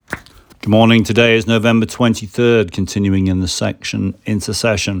Good morning. Today is November 23rd, continuing in the section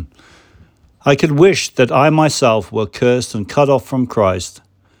Intercession. I could wish that I myself were cursed and cut off from Christ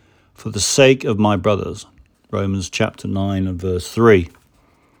for the sake of my brothers. Romans chapter 9 and verse 3.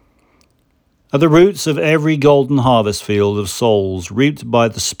 At the roots of every golden harvest field of souls reaped by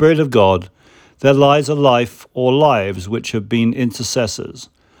the Spirit of God, there lies a life or lives which have been intercessors,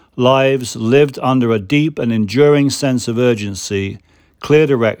 lives lived under a deep and enduring sense of urgency, clear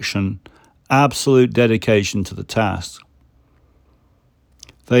direction, absolute dedication to the task.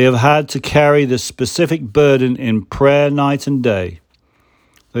 They have had to carry this specific burden in prayer night and day.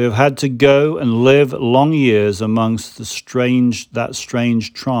 They have had to go and live long years amongst that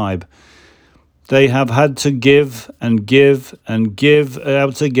strange tribe. They have had to give and give and give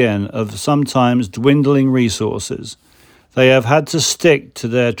out again of sometimes dwindling resources. They have had to stick to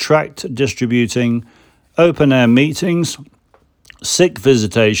their tract distributing, open-air meetings, sick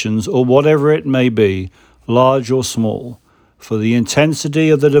visitations, or whatever it may be, large or small, for the intensity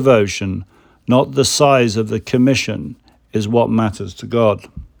of the devotion, not the size of the commission, is what matters to God.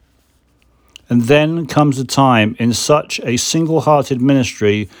 And then comes a time in such a single-hearted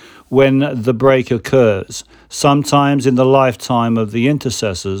ministry when the break occurs, sometimes in the lifetime of the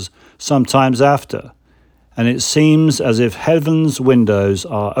intercessors, sometimes after, and it seems as if heaven's windows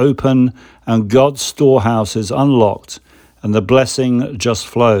are open and God's storehouse is unlocked, and the blessing just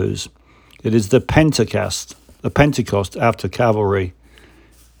flows. It is the Pentecost after Calvary.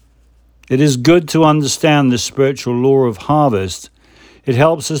 It is good to understand this spiritual law of harvest. It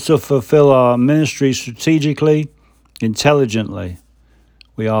helps us to fulfill our ministry strategically, intelligently.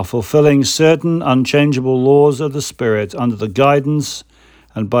 We are fulfilling certain unchangeable laws of the Spirit under the guidance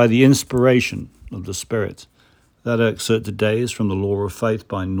and by the inspiration of the Spirit. That excerpt today is from The Law of Faith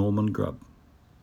by Norman Grubb.